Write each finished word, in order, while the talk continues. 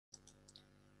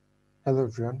Hello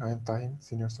everyone, I am Tahim,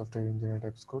 Senior Software Engineer at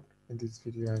Xcode. In this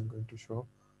video, I am going to show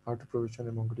how to provision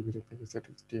a MongoDB replica set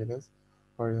with TLS,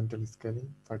 horizontal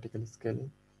scaling, vertical scaling.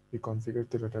 We configure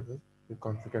the database, we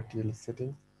configure TLS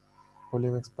settings,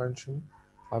 volume expansion,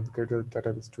 upgrade the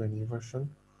database to a new version,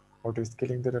 auto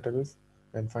scaling the database,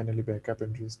 and finally backup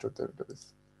and restore the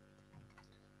database.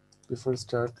 Before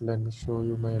start, let me show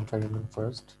you my environment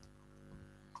first.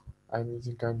 I am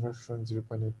using current version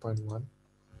 0.8.1,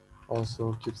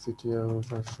 also kubectl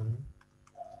version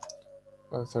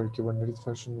Kubernetes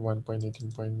version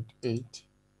 1.18.8.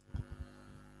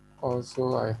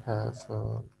 Also, I have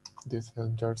this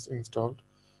Helm charts installed.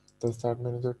 The Cert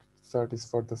Manager chart is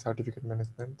for the certificate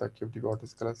management. The KubeDB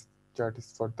Autoscaling chart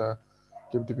is for the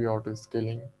KubeDB auto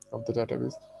scaling of the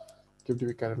database.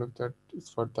 KubeDB catalog chart is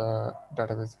for the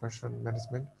database version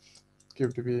management.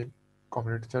 KubeDB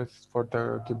community chart is for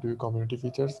the KubeDB community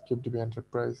features. KubeDB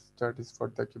enterprise chart is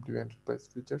for the KubeDB enterprise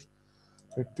features.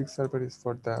 Metrics server is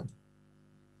for the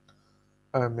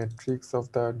metrics of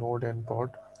the node and pod,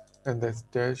 and the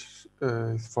stash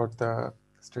is for the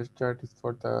stash chart is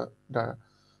for the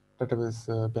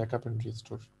database backup and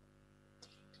restore.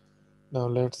 Now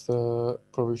let's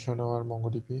provision our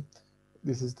MongoDB.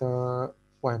 This is the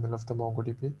YAML of the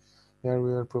MongoDB. Here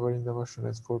we are providing the version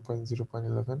as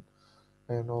 4.0.11,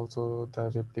 and also the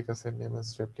replica set name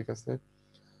as replica set,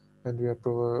 and we are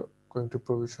going to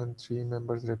provision three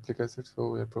members replica set,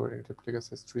 so we are providing replica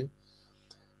set 3.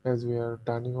 As we are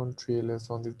turning on TLS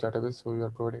on this database, so we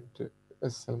are providing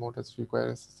SSL mode as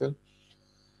require SSL.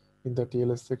 In the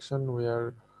TLS section, we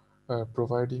are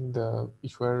providing the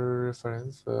issuer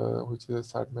reference, which is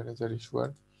a cert manager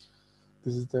issuer.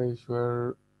 This is the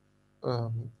issuer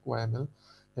YAML.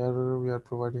 Here we are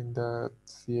providing the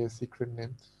CA secret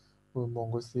name,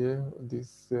 Mongo CA.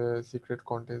 This secret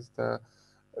contains the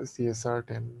CA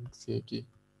cert and CA key.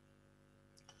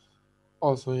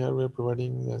 Also, here we are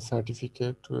providing a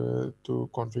certificate to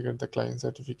configure the client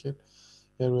certificate.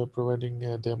 Here we are providing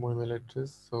a demo email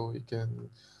address, so we can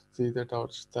see that our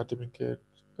certificate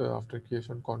after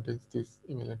creation contains this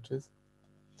email address.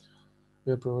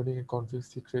 We are providing a config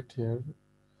secret here.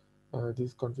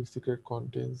 This config secret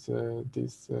contains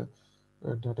this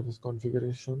database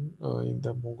configuration in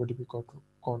the MongoDB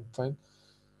conf file.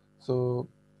 So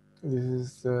this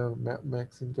is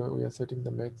max income. We are setting the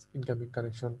max incoming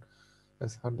connection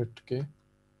as 100K.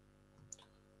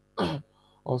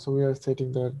 Also, we are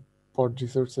setting the pod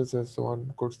resources as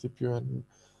one core CPU and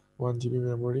 1 GB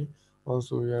memory.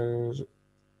 Also,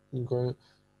 we going,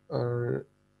 are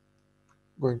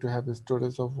going to have a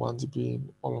storage of 1 GB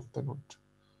in all of the nodes.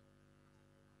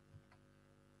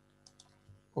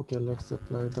 Okay, let's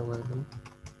apply the YAML.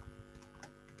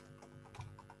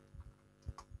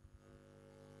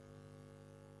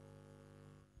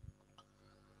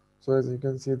 So as you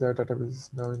can see, the database is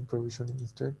now in provisioning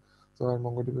state. So our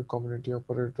MongoDB community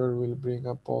operator will bring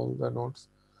up all the nodes,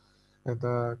 and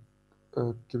the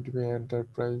KubeDB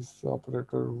enterprise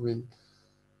operator will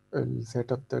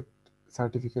set up that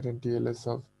certificate and TLS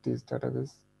of this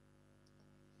database.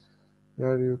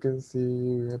 Here you can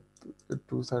see we have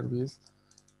two services.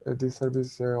 This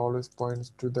service always points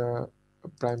to the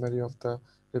primary of the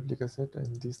replica set,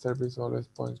 and this service always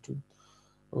points to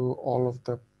all of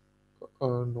the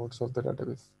nodes of the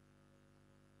database.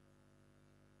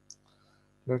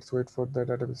 Let's wait for the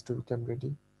database to become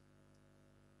ready.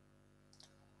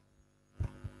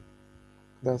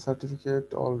 The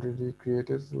certificate already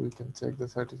created, so we can check the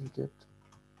certificate.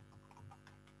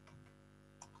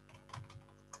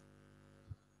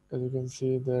 As you can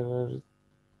see, there are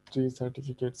 3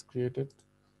 certificates created.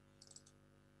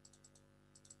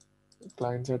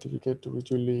 Client certificate,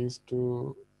 which will use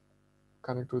to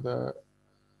connect to the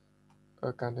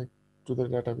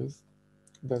database.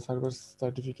 The server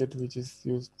certificate, which is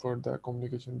used for the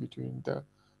communication between the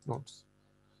nodes.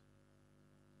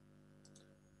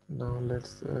 Now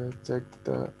let's check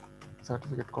the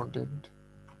certificate content.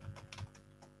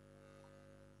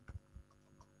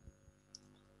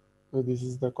 So this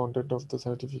is the content of the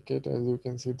certificate. As you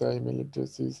can see, the email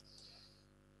address is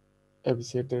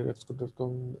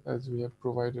abhishek@xcode.com as we have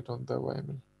provided on the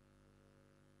YAML.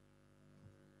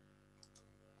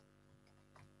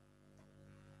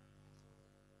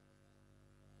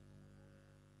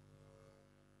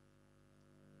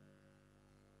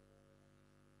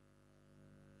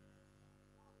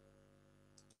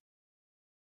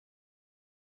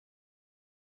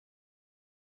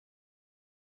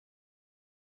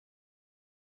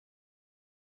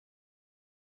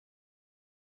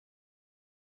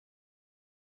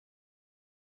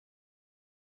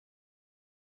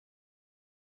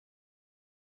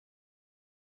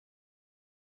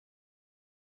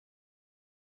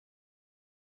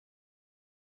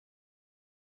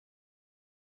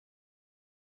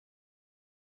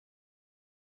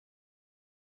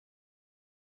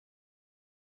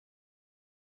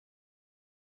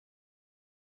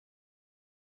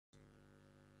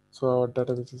 So our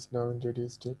database is now in ready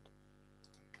state.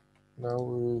 Now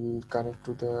we will connect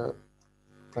to the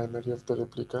primary of the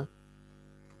replica.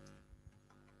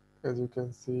 As you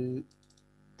can see,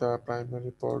 the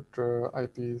primary port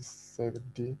IP is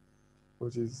 70,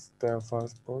 which is the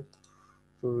first port.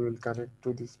 So we will connect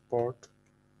to this port.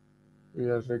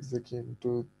 We are executing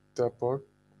to the port.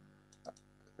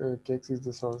 KEX is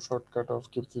the shortcut of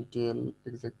kubectl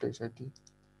exec -it.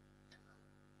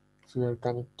 So we are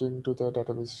connecting to the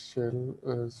database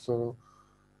shell.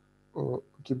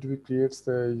 KubeDB creates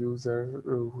the user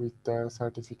with the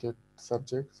certificate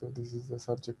subject. So this is the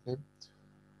subject name.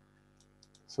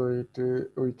 So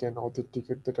we can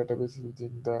authenticate the database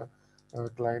using the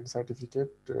client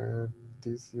certificate and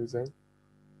this user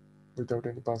without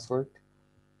any password.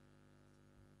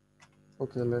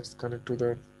 Okay, let's connect to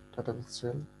the database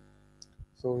shell.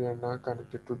 So we are now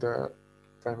connected to the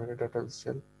primary database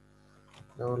shell.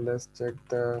 Now let's check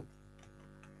the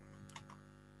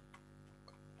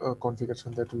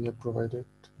configuration that we have provided.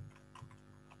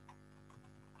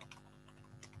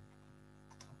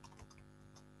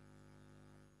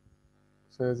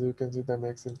 So as you can see, the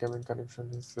max incoming connection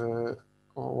is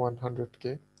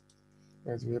 100K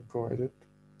as we have provided.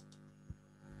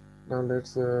 Now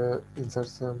let's insert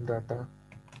some data.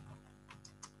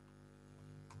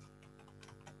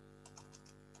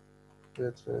 We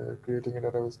are creating a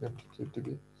database named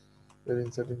KubeDB. We are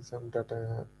inserting some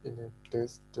data in a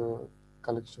test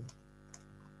collection.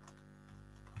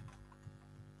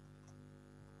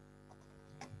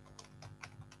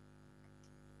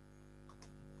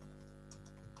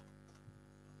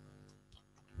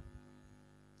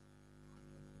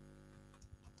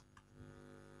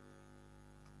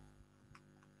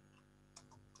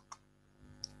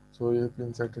 So we have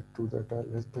inserted two data.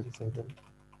 Let's verify them.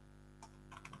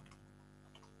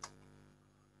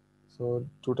 So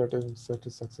two data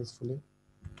inserted successfully.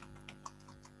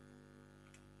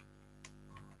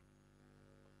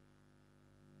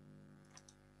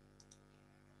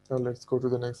 Now let's go to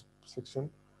the next section.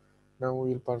 Now we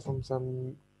will perform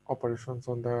some operations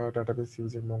on the database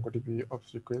using MongoDB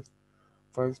ops request.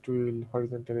 First, we will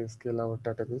horizontally scale our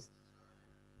database.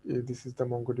 This is the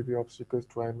MongoDB ops request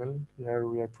YAML. Here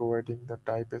we are providing the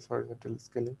type as horizontal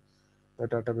scaling, the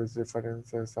database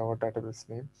reference as our database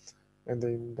name, and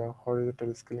then in the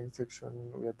horizontal scaling section,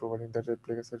 we are providing the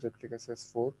replicas as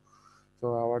 4.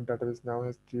 So our database now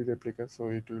has 3 replicas, so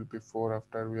it will be 4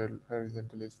 after we are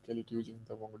horizontally scale it using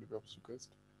the MongoDB ops request.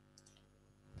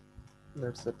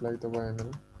 Let's apply the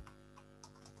YAML.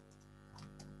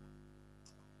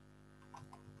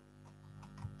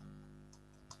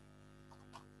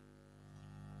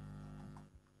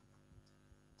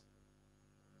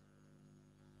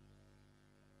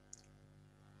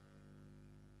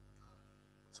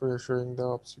 So we are showing the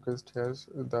ops request here.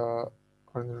 The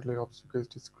horizontally ops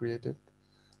request is created.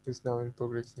 Is now in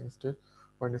progressing state.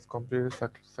 When it's completed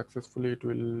successfully, it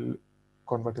will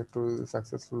convert it to the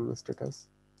successful status.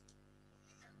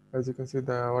 As you can see,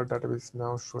 our database is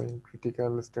now showing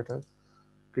critical status.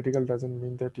 Critical doesn't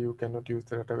mean that you cannot use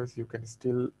the database. You can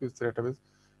still use the database.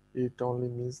 It only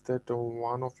means that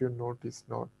one of your node is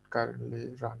not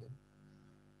currently running.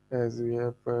 As we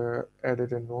have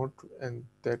added a node and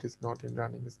that is not in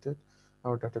running state,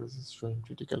 our database is showing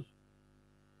critical.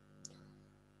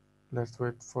 Let's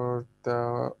wait for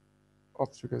the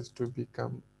obstacles to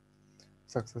become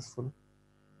successful.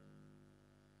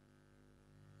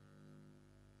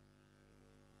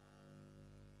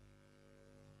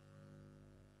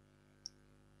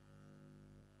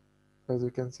 As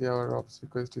you can see, our ops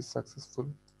request is successful.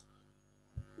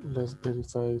 Let's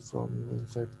verify from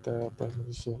inside the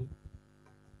primary shell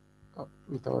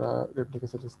with our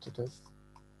replication status.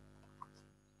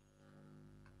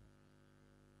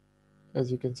 As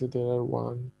you can see, there are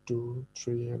 1, 2,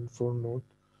 3, and 4 nodes.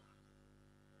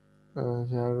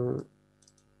 Here,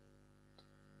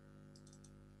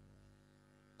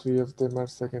 3 of them are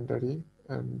secondary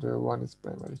and 1 is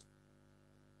primary.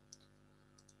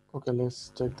 Okay, let's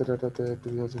check the data that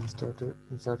we have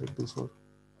inserted before.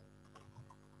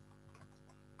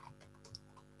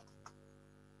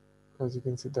 As you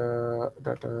can see, the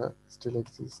data still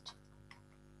exists.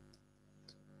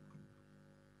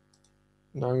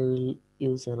 Now we will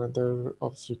use another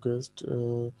ops request,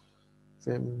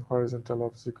 same horizontal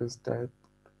ops request type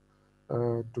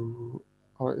to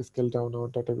scale down our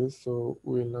database. So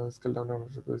we will now scale down our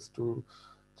database to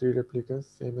 3 replicas,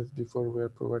 same as before. We are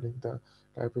providing the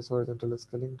type as horizontal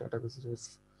scaling, database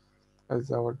ref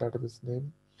as our database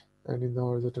name, and in the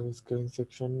horizontal scaling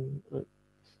section,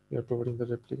 we are providing the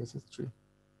replicas as 3.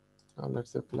 Now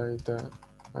let's apply the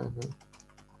YAML.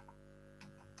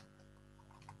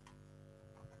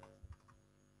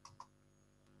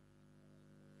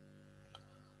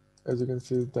 As you can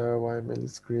see, the YML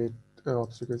is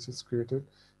obstacles is created,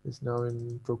 is now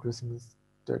in progressing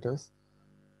status.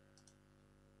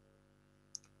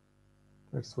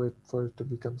 Let's wait for it to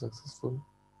become successful.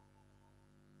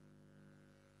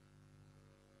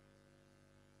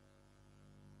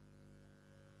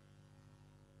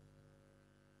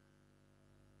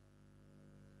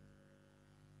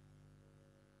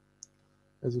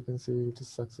 As you can see, it is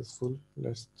successful.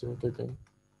 Let's check again.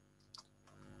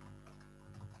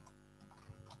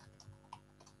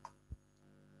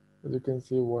 As you can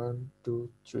see, 1, 2,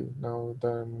 3. Now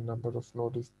the number of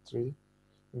nodes is 3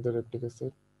 in the replica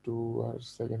set. 2 are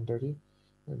secondary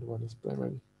and 1 is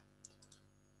primary.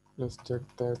 Let's check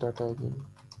the data again.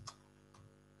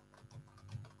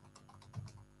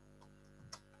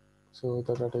 So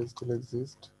the data still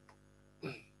exists.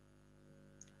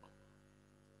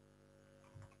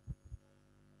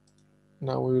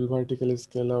 Now we will vertically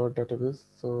scale our database.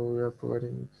 So we are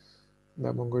providing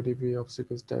the MongoDB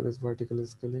obstacles tab is vertical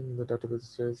scaling. In the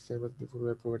database says same as before, we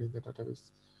are providing the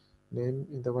database name.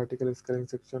 In the vertical scaling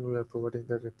section, we are providing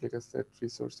the replica set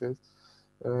resources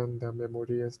and the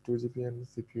memory as 2 GB and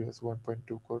CPU as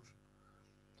 1.2 core.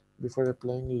 Before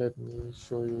applying, let me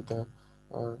show you the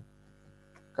uh,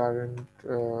 current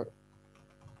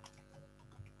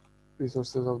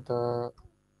resources of the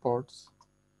ports.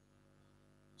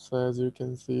 So as you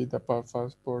can see, the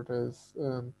first port is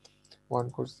 1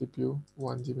 core CPU,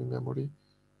 1 GB memory.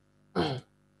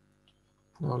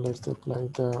 Now let's apply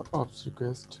the ops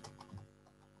request.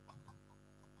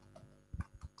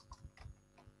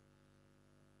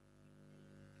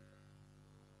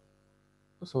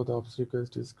 So the ops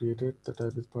request is created. The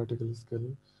type is particle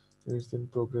scaling. It's in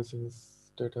progressing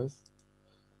status.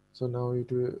 So now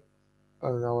it will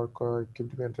our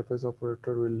KubeDB enterprise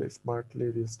operator will smartly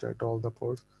restart all the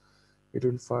ports. It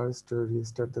will first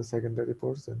restart the secondary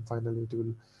ports and finally it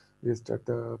will restart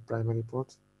the primary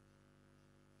ports.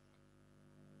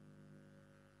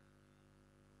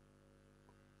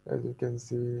 As you can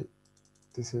see,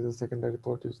 this is the secondary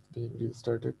port is being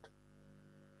restarted.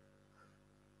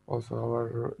 Also,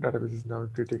 our database is now in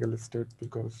critical state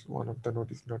because one of the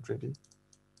node is not ready.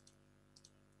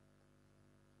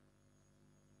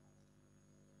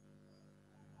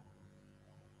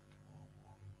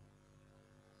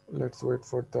 Let's wait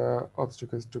for the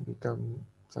obstacles to become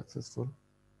successful.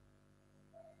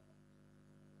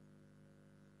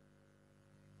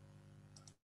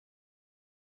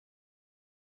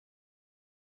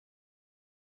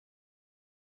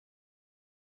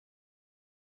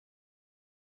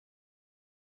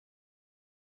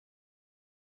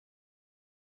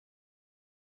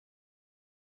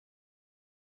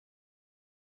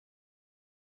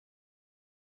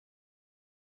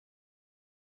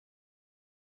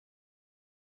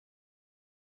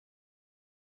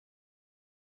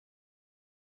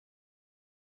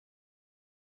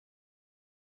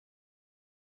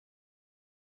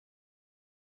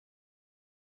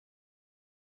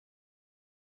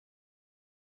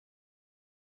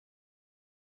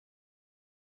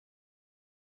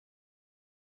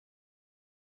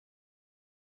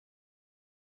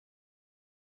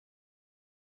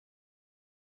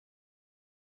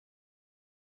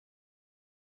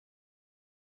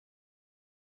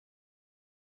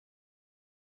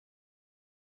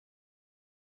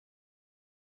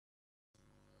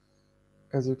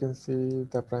 As you can see,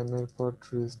 the primary port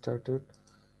restarted.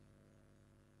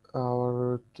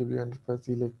 Our KubeDB enterprise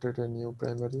selected a new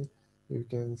primary. You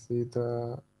can see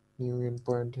the new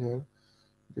endpoint here.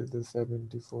 It is the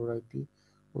 74 IP,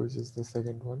 which is the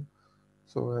second one.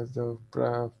 So as the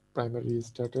primary is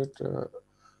started,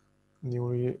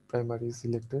 new primary is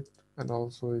selected, and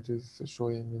also it is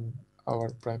showing in our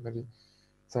primary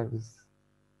service.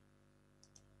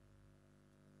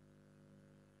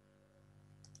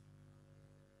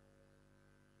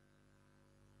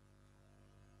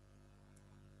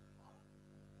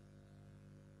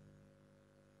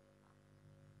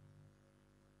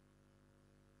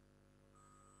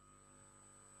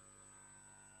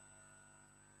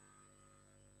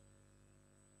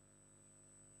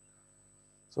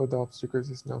 So the obstacle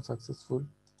is now successful.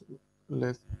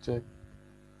 Let's check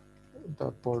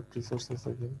the port resources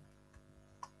again.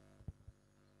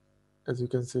 As you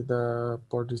can see, the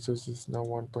port resource is now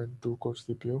 1.2 core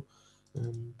CPU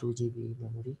and 2 GB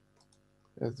memory,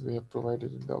 as we have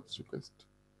provided in the ops request.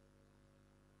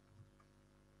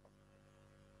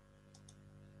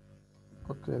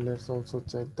 Okay, let's also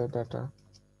check the data.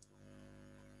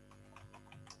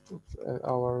 Oops,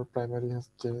 our primary has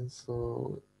changed,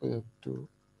 so we have to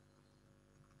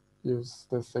use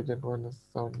the second one as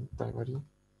on primary.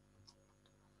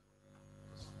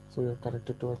 So we are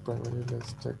connected to our primary.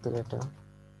 Let's check the data.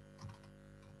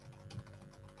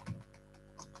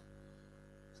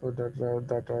 So that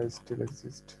data still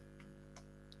exists.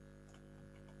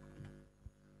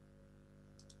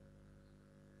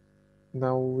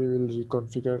 Now we will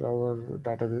reconfigure our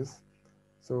database.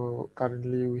 So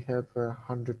currently we have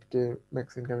 100k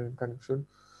max incoming connection.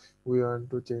 We want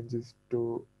to change this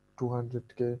to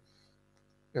 200k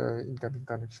incoming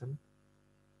connection.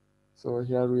 So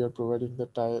here we are providing the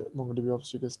MongoDB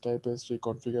obstacles type as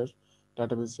reconfigure,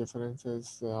 database reference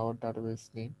as our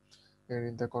database name, and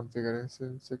in the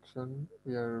configuration section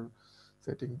we are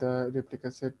setting the replica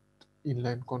set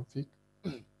inline config.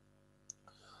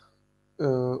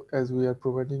 As we are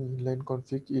providing inline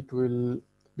config, it will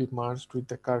be merged with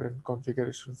the current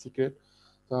configuration secret.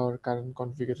 So our current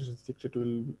configuration secret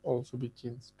will also be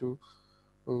changed to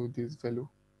this value,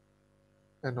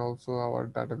 and also our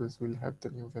database will have the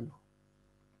new value.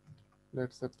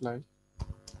 Let's apply.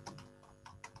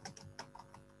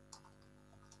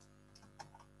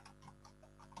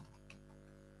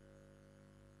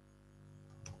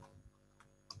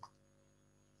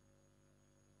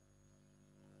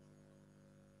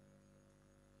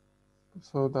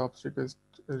 So the obstacle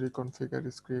reconfigure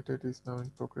is created, is now in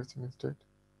progressing state.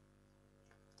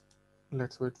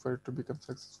 Let's wait for it to become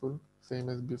successful. Same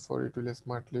as before, it will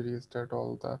smartly restart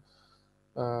all the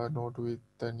node with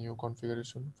the new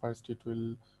configuration. First it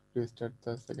will restart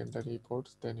the secondary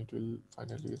ports, then it will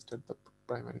finally restart the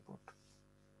primary port.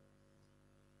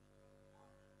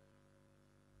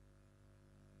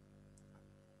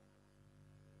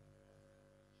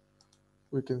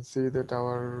 We can see that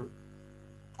our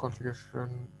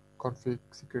config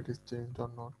secret is changed or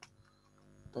not.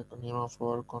 The name of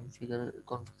our config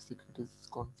secret is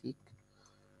config.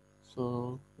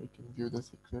 So we can view the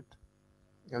secret.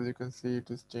 As you can see, it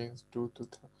is changed to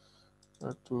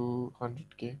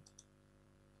 100k.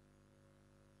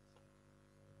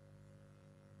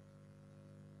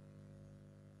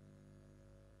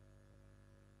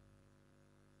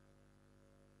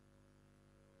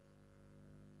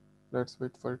 Let's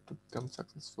wait for it to become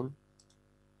successful.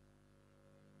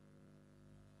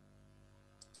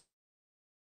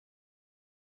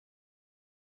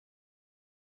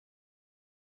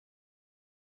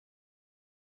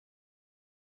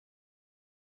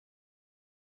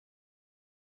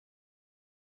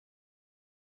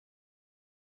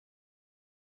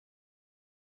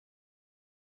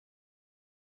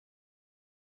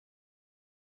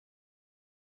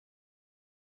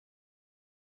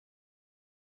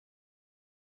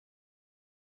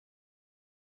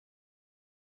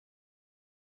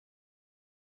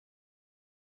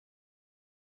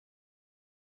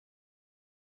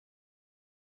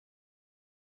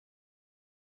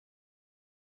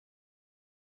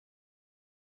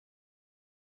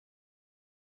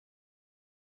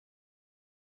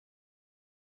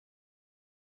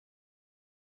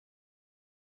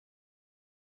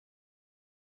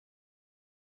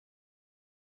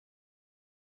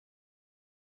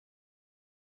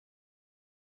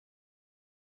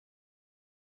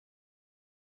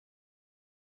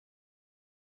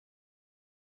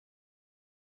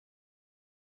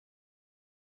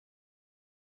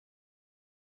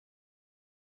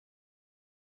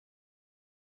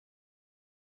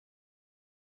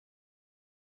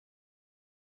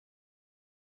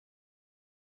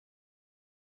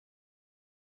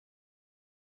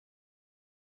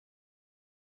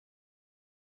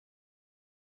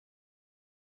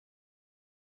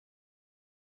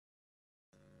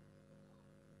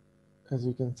 As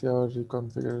you can see, our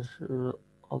reconfiguration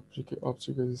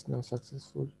object is now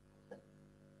successful.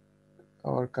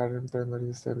 Our current primary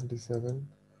is 77,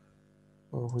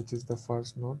 which is the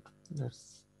first node.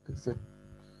 Let's exit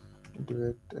into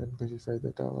it and verify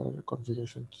that our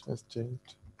configuration has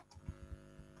changed.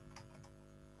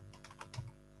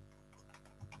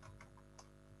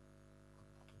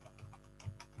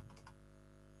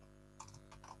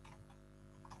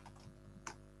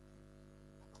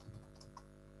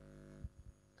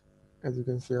 As you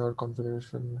can see, our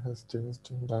configuration has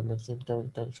changed. The maximum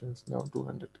current connection is now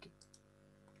 200k.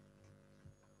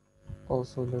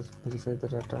 Also, let's verify the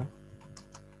data.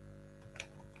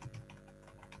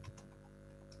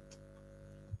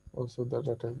 Also, the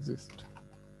data exists.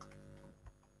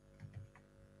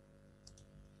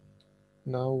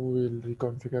 Now we will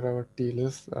reconfigure our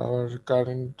TLS. Our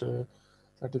current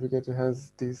certificate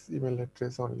has this email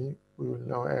address only. We will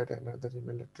now add another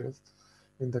email address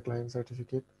in the client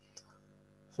certificate.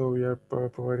 So we are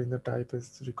providing the type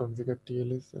as reconfigure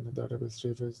TLS, and the database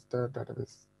ref is the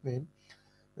database name.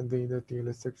 And then in the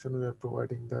TLS section, we are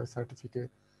providing the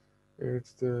certificate.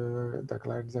 It's the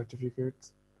client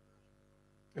certificates.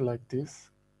 like this.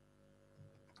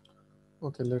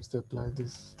 Okay, let's apply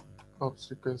this ops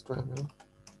request to ML.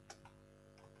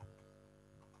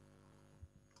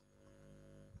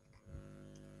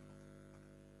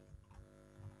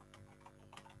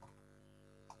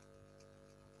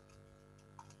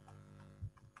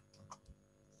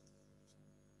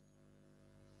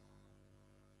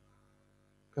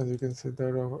 As you can see, the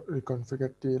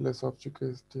reconfigured TLS object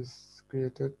is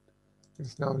created.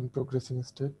 It's now in progressing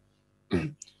state.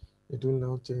 It will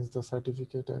now change the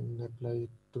certificate and apply it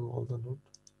to all the node.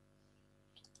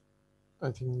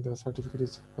 I think the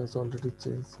certificate has already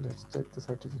changed. Let's check the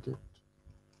certificate.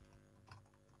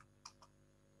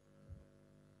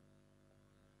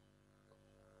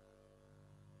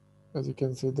 As you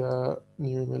can see, the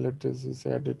new email address is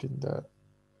added in the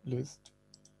list.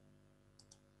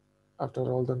 After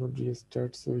all the node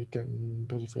restarts, we can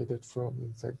verify that from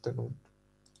inside the node.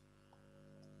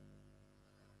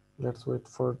 Let's wait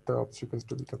for the obstacles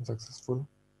to become successful.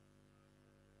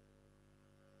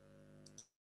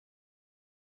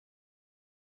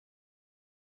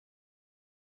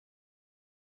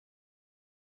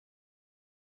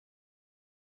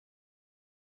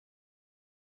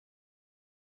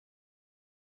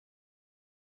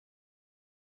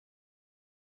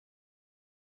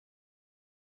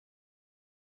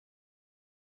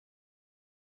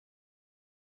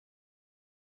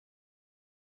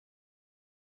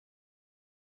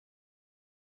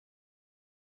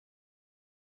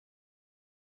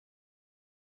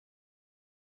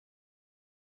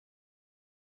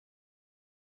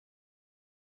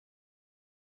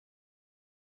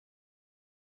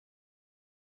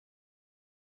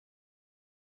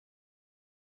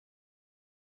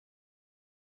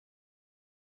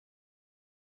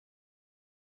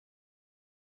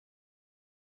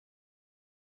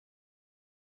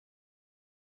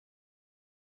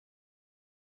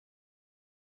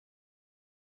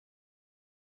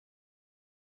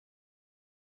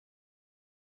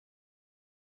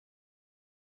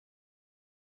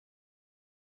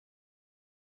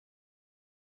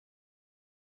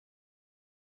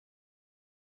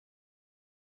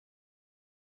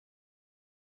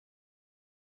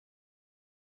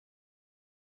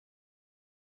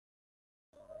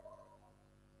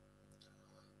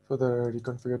 So the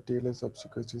reconfigured TLS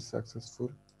obstacle is successful.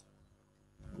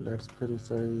 Let's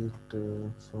verify it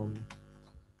from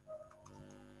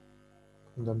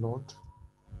the node.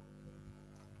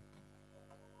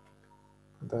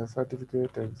 The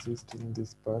certificate exists in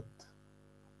this path.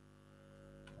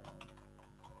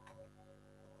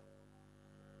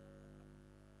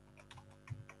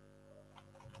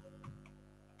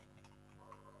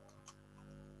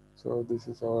 So this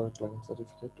is our client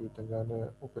certificate. We can run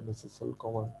a OpenSSL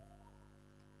command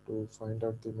to find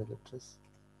out the email address.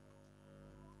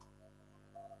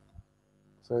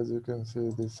 So as you can see,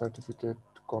 this certificate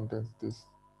contains these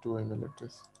two email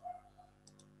address.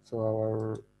 So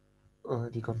our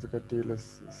reconfigured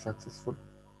TLS is successful.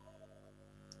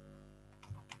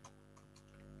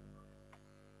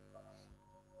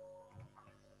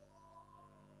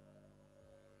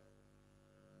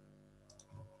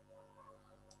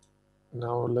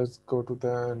 Now let's go to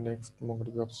the next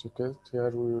MongoDB obstacle. Here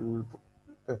we will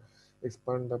uh,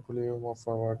 expand the volume of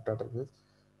our database.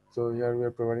 So here we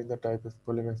are providing the type as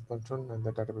volume expansion and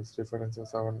the database reference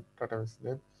as our database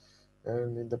name.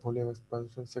 And in the volume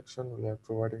expansion section, we are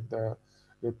providing the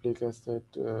replica set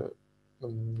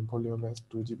volume as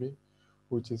 2 GB,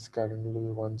 which is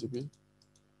currently 1 GB.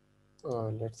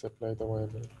 Let's apply the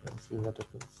YAML and see what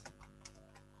happens.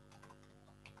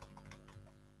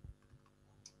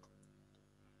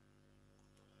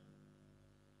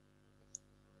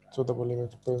 So the volume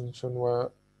expansion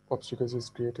obstacles is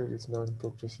created is now in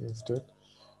progressing state.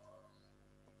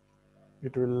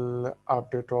 It will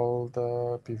update all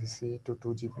the PVC to 2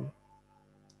 GB.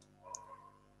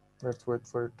 Let's wait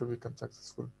for it to become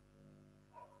successful.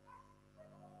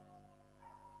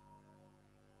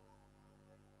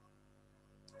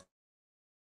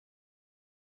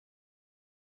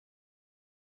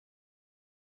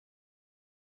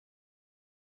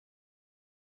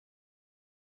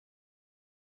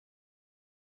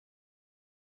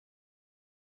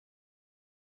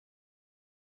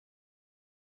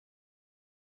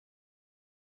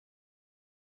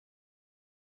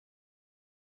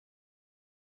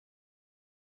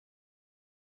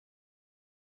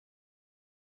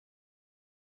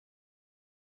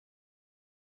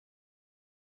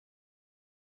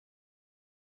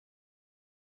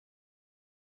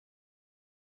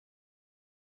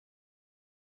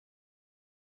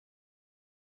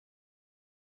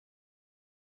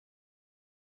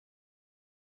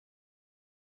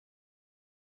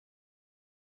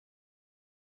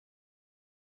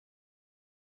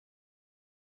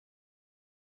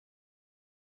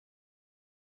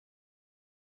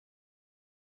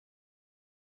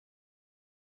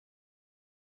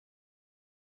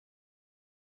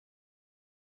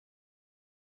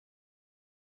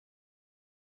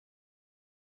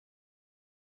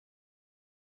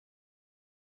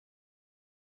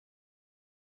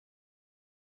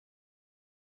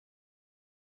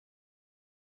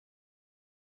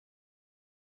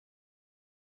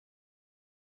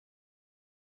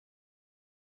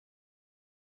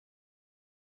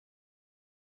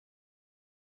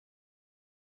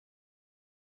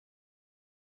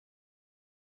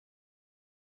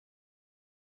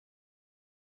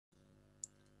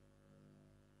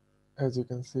 As you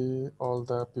can see, all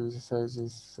the PVC size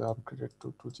is upgraded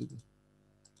to 2 GB.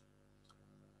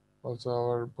 Also,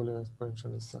 our volume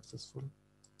expansion is successful.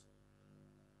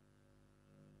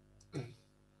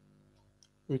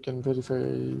 We can verify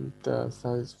the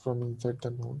size from inside the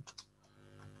node.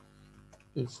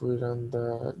 If we run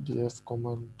the df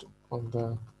command on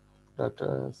the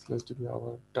data/db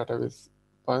our database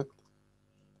path,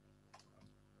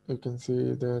 you can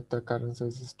see that the current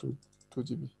size is 2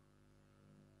 GB.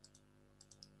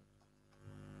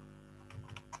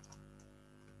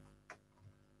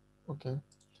 Okay,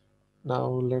 now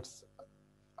let's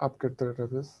update the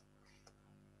database.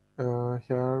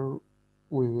 Here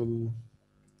we will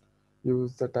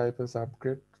use the type as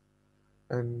upgrade,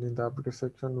 and in the upgrade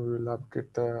section we will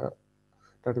upgrade the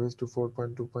database to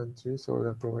 4.2.3. So we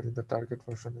are providing the target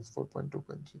version is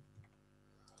 4.2.3.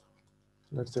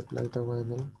 Let's apply the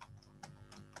YAML.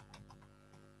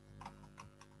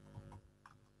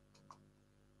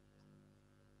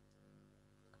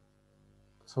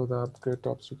 So the upgrade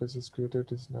obstacle is created,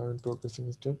 is now in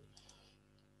progressing state.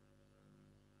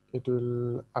 It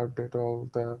will update all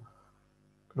the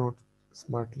nodes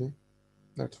smartly.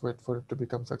 Let's wait for it to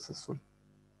become successful.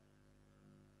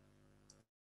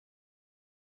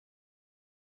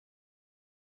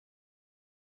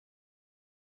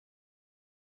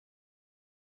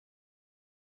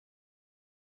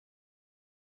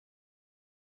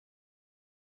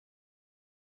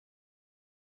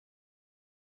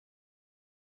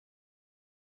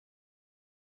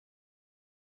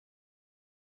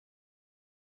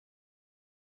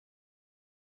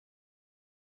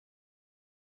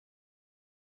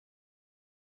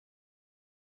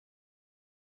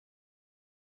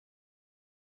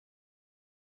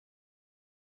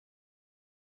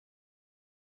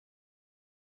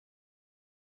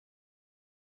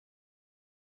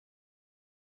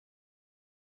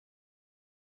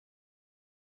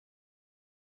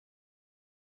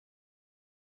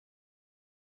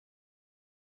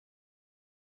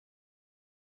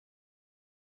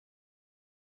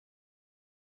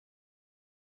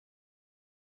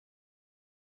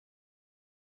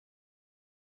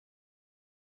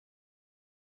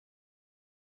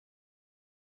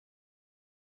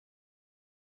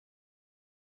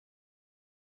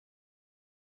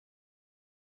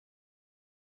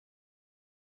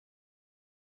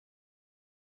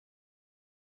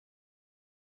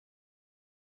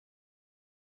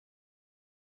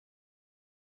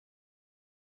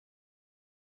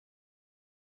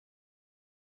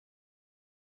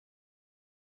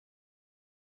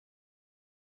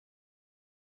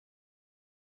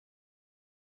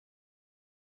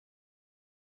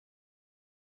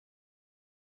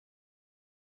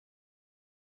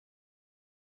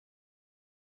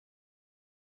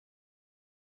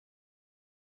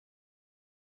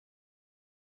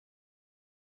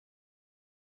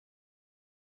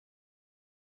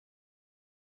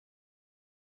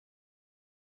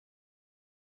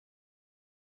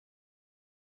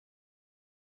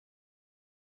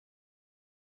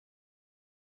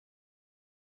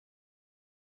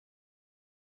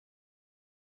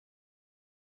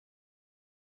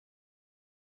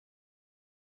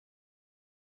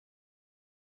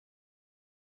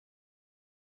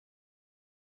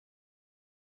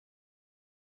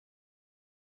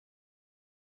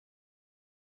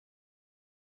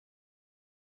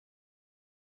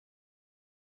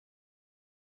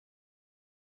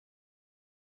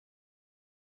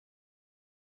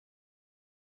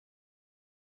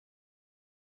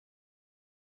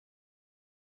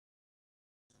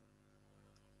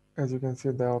 As you can see,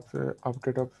 the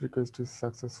update of request is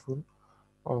successful.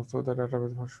 Also, the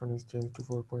database version is changed to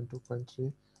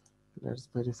 4.2.3. Let's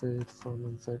verify it from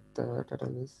inside the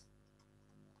database.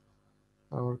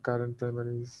 Our current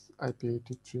primary is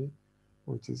IP83,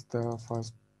 which is the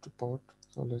first port.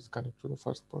 So let's connect to the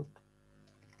first port.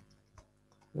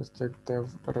 Let's check the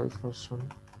database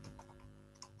version.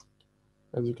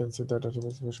 As you can see, the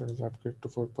database version is upgraded to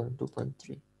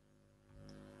 4.2.3.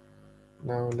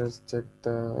 Now let's check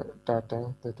the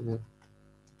data that we have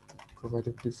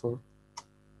provided before.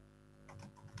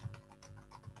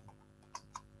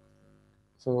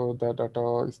 So the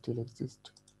data still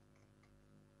exists.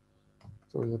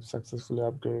 So we have successfully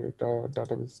upgraded our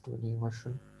database to a new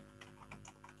version.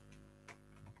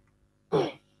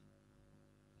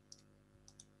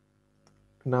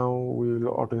 Now we will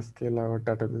auto scale our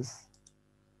database.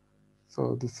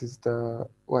 So this is the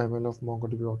YML of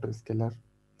MongoDB Autoscaler.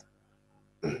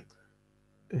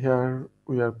 Here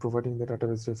we are providing the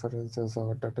database reference as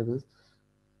our database.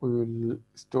 We will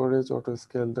storage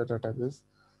autoscale the database.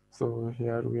 So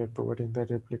here we are providing the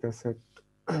replica set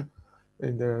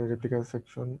in the replica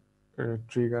section.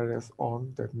 trigger as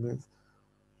on. That means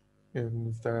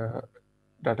in the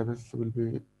database will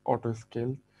be auto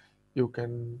scaled. You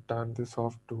can turn this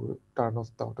off to turn off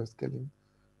the auto scaling.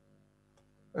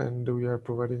 And we are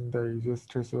providing the usage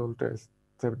threshold as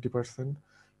 70%,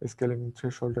 scaling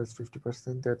threshold as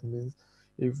 50%. That means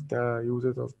if the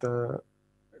usage of the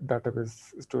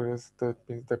database storage, that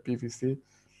means the PVC,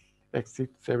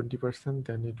 exceeds 70%,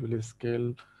 then it will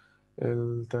scale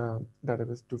the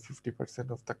database to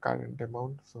 50% of the current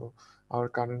amount. So our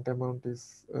current amount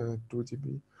is 2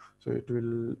 GB, so it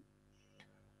will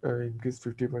increase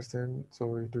 50%,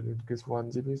 so it will increase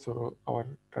 1 GB, so our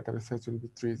database size will be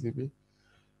 3 GB.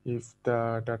 If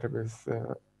the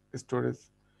database storage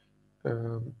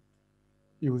um,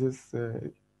 uses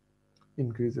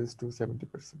increases to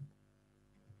 70%.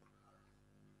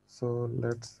 So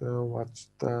let's watch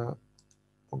the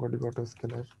MongoDB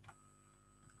autoscaler.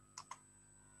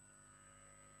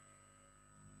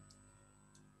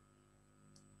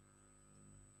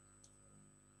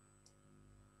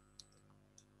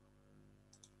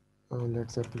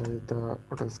 Let's apply the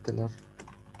autoscaler.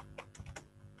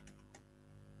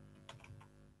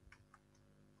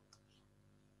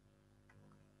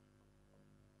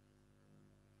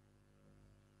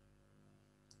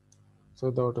 So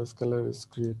the autoscaler is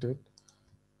created.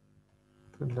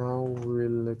 Now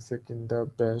we'll execute the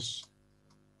bash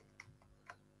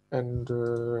and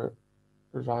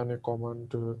run a command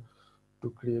to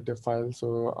create a file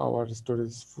so our storage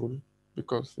is full,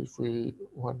 because if we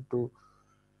want to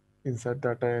insert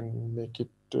data and make it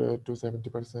to 70%,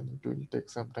 it will take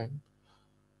some time.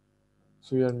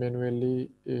 So we are manually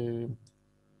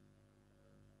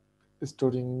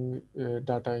storing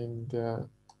data in the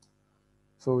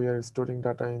so we are storing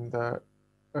data in the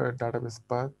database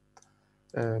path,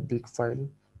 big file,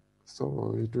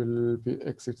 so it will be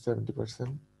exceed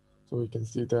 70%. So we can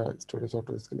see the storage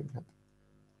auto scaling happen.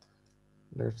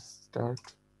 Let's start.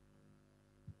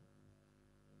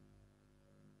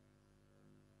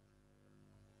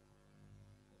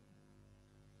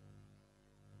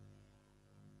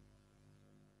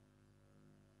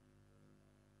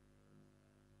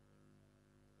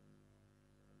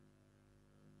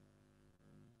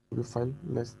 File,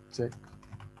 let's check.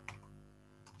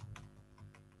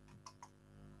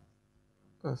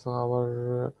 So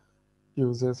our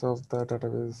uses of the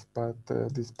database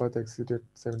path, this path exceeded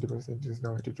 70%, is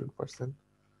now 82%.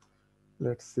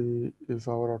 Let's see if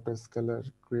our autoscaler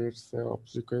creates a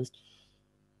obj request.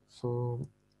 So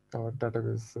our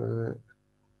database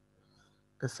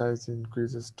size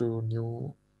increases to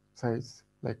new size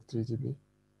like 3 GB.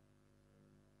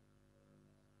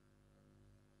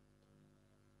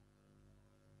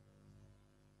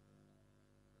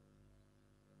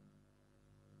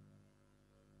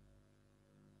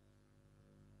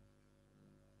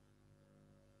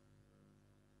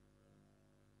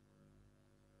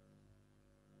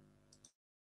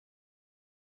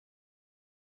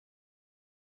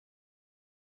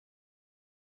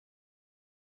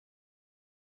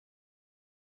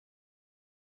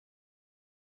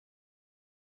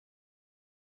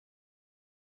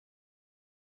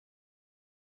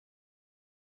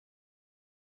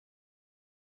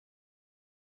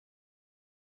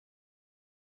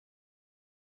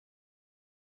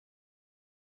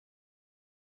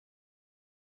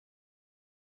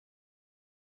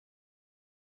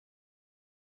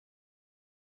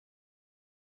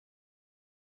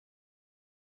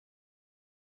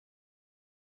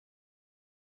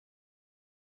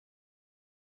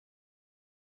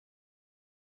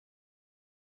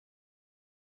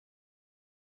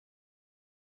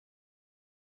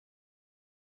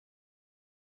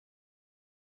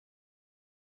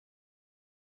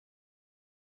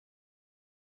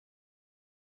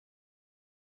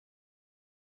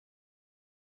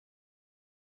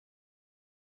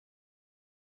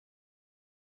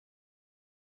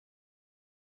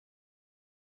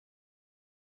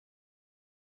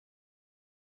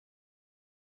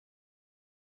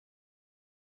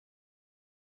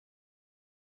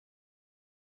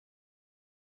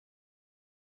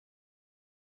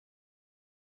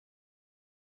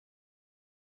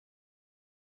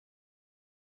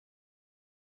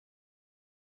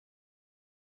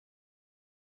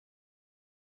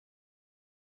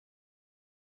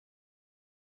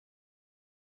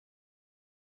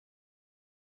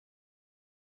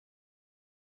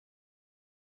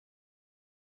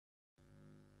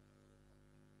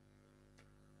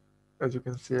 As you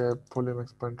can see, a volume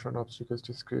expansion object request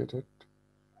is created.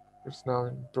 It's now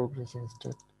in progressing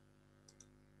state.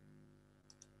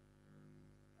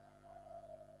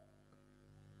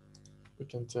 We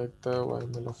can check the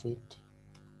YML of it.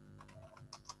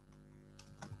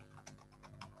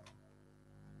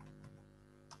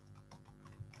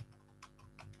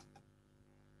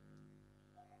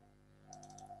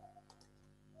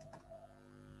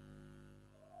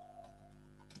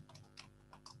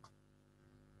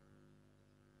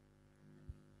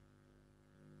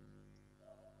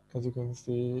 As you can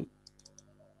see,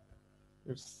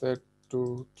 it's set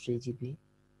to 3 GB.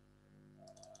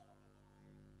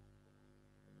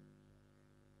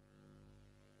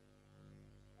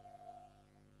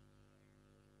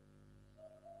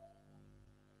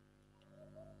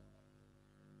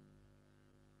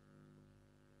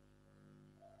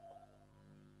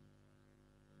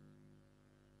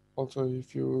 Also,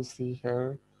 if you see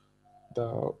here,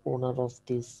 the owner of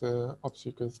this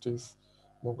object is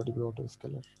MongoDB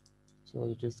Autoscaler. So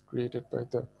it is created by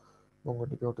the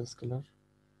MongoDB Autoscaler.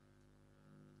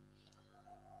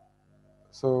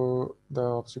 So the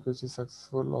object is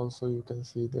successful. Also, you can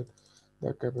see that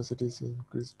the capacity is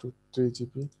increased to 3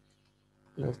 GB.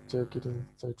 Let's check it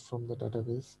inside from the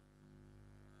database.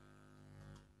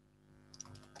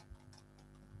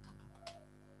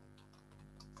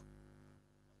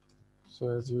 So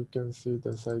as you can see,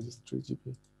 the size is 3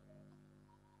 GB.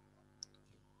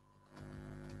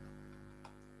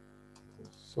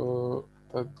 So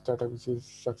the database is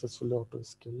successfully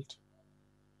auto-scaled.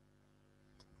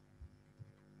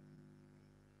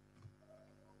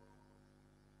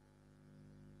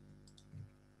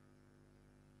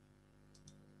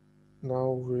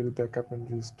 Now we'll backup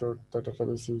and restore the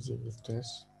database using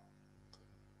stash.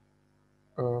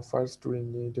 First, we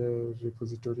need a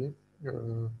repository,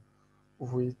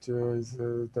 which is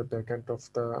the backend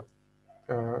of the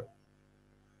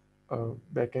uh,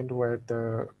 backend where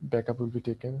the backup will be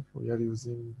taken. We are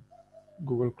using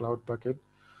Google Cloud Bucket.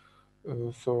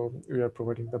 So we are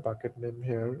providing the bucket name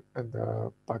here and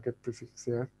the bucket prefix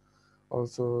here.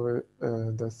 Also,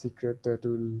 the secret that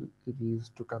will be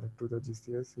used to connect to the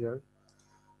GCS here.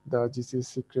 The GCS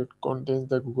secret contains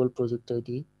the Google project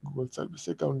ID, Google Service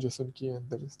Account JSON key, and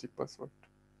the REST password.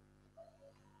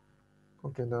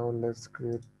 Okay, now let's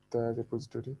create the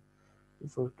repository.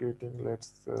 Before creating,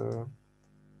 let's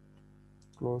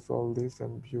close all this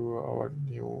and view our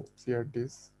new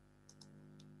CRDs.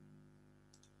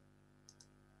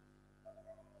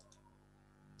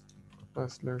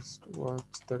 First, let's watch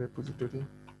the repository.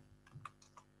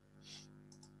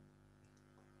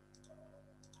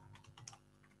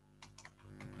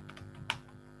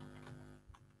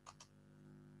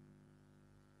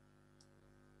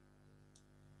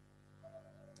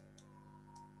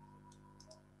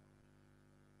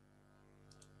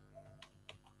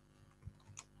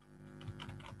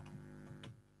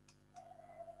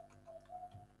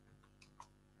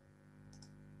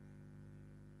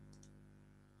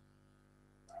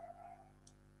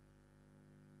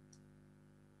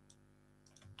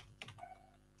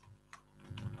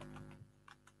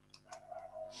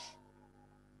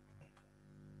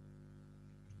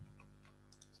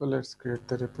 So let's create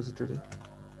the repository.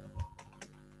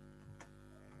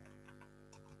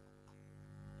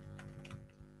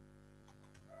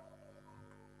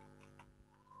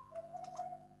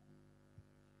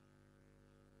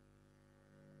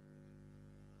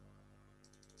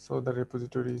 So the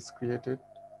repository is created.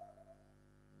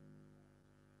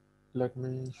 Let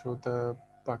me show the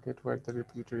bucket where the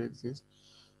repository exists.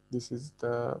 This is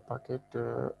the bucket.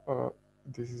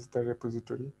 This is the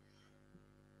repository.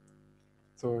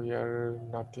 So here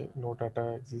nothing, no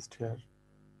data exists here.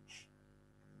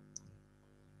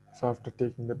 So after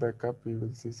taking the backup, we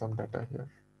will see some data here.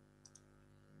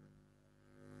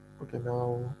 Okay,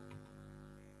 now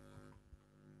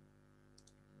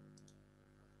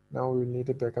we need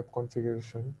a backup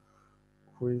configuration,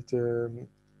 which uh,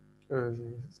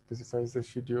 specifies the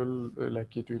schedule,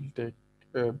 like it will take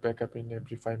backup in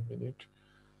every 5 minutes,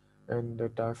 and the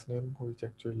task name,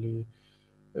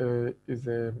 is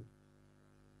a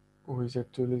which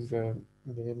actually is the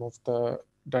name of the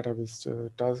database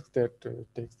task that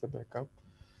takes the backup.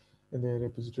 In the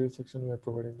repository section, we are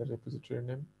providing the repository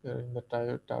name. In the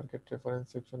target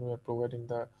reference section, we are providing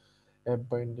the app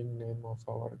binding name of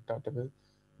our database.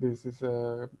 This is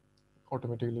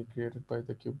automatically created by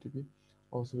the KubeDB.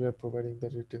 Also, we are providing the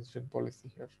retention policy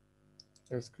here.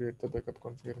 Let's create the backup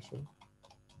configuration.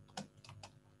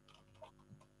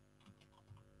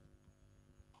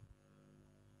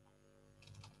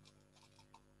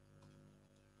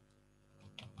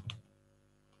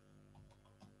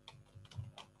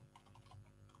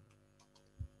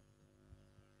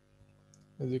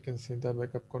 As you can see, the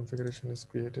backup configuration is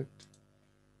created.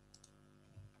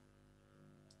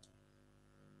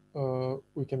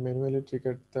 We can manually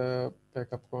trigger the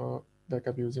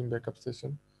backup using backup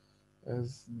session,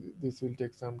 as this will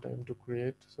take some time to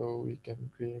create. So we can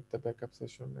create the backup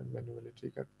session and manually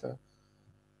trigger the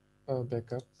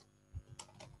backup.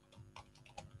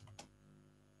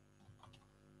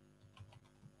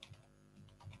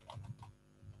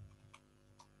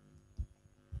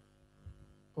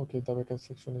 Okay, the backup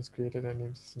section is created and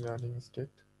it's in running state.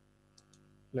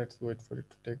 Let's wait for it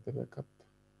to take the backup.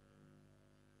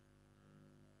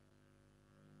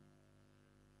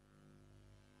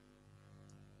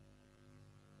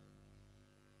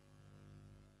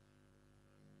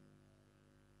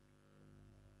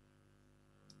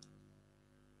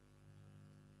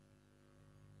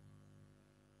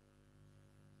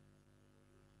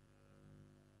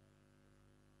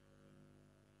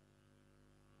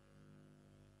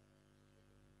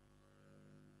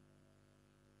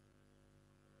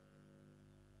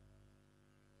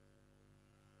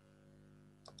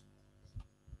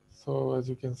 So as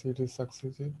you can see, it is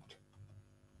succeeded.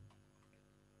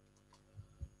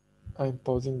 I'm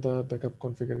pausing the backup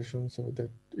configuration so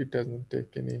that it doesn't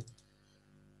take any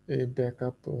a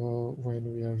backup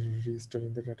when we are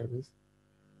restoring the database.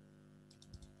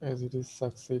 As it is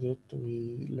succeeded,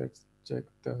 let's check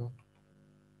the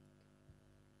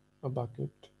bucket.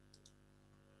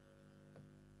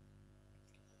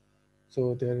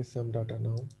 So there is some data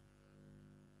now.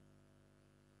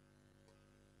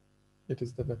 It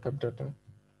is the backup data.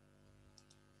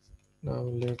 Now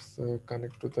let's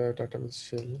connect to the database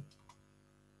shell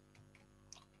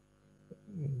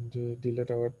and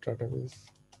delete our database.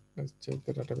 Let's check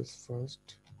the database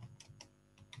first.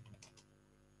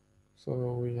 So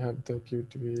we have the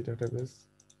KubeDB database.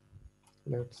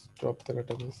 Let's drop the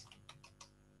database.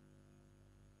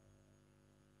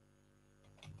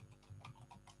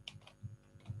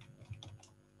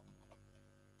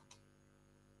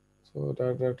 So the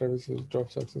database is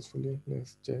dropped successfully.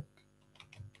 Let's check.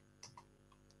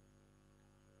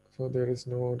 So there is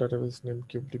no database named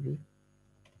KubeDB.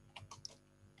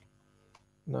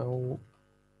 Now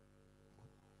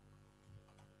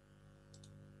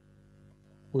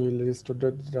we will restore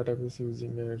the database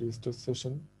using a restore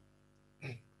session.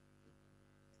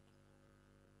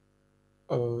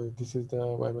 This is the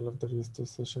YAML of the restore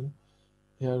session.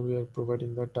 Here we are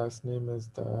providing the task name as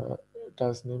the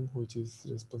task name which is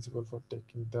responsible for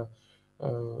taking the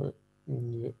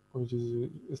which is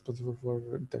responsible for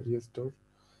the restore,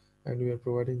 and we are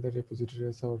providing the repository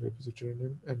as our repository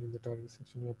name, and in the target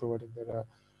section we are providing the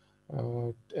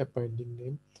app binding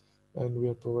name, and we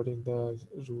are providing the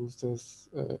rules as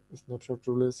snapshot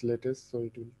rule as latest, so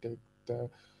it will take the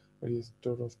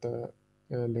restore of the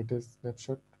latest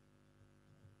snapshot.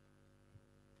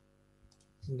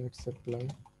 Let's apply.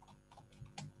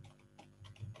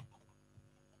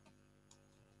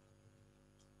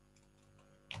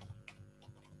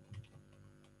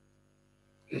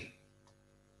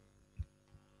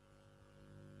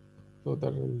 So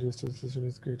the restore session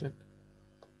is created.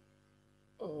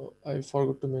 I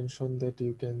forgot to mention that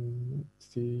you can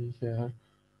see here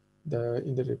the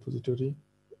in the repository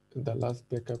the last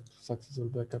backup successful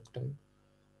backup time,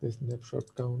 the snapshot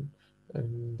count,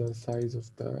 and the size of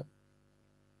the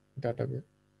database.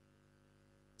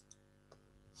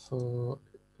 So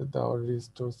our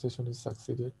restore session is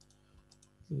succeeded.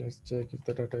 Let's check if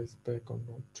the data is back or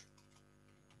not.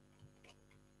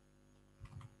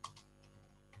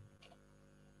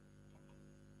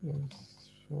 Let's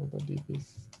show the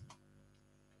DBs.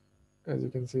 As you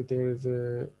can see, there is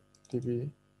a DB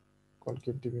called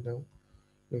KubeDB now.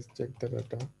 Let's check the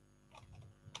data.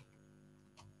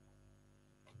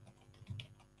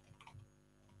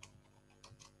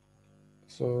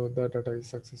 So the data is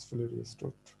successfully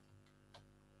restored.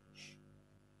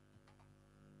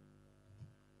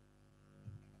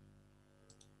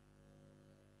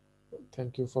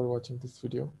 Thank you for watching this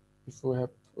video. If you have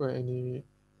any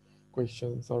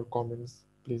questions or comments,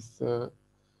 please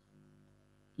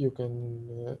you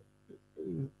can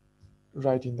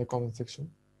write in the comment section.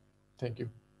 Thank you.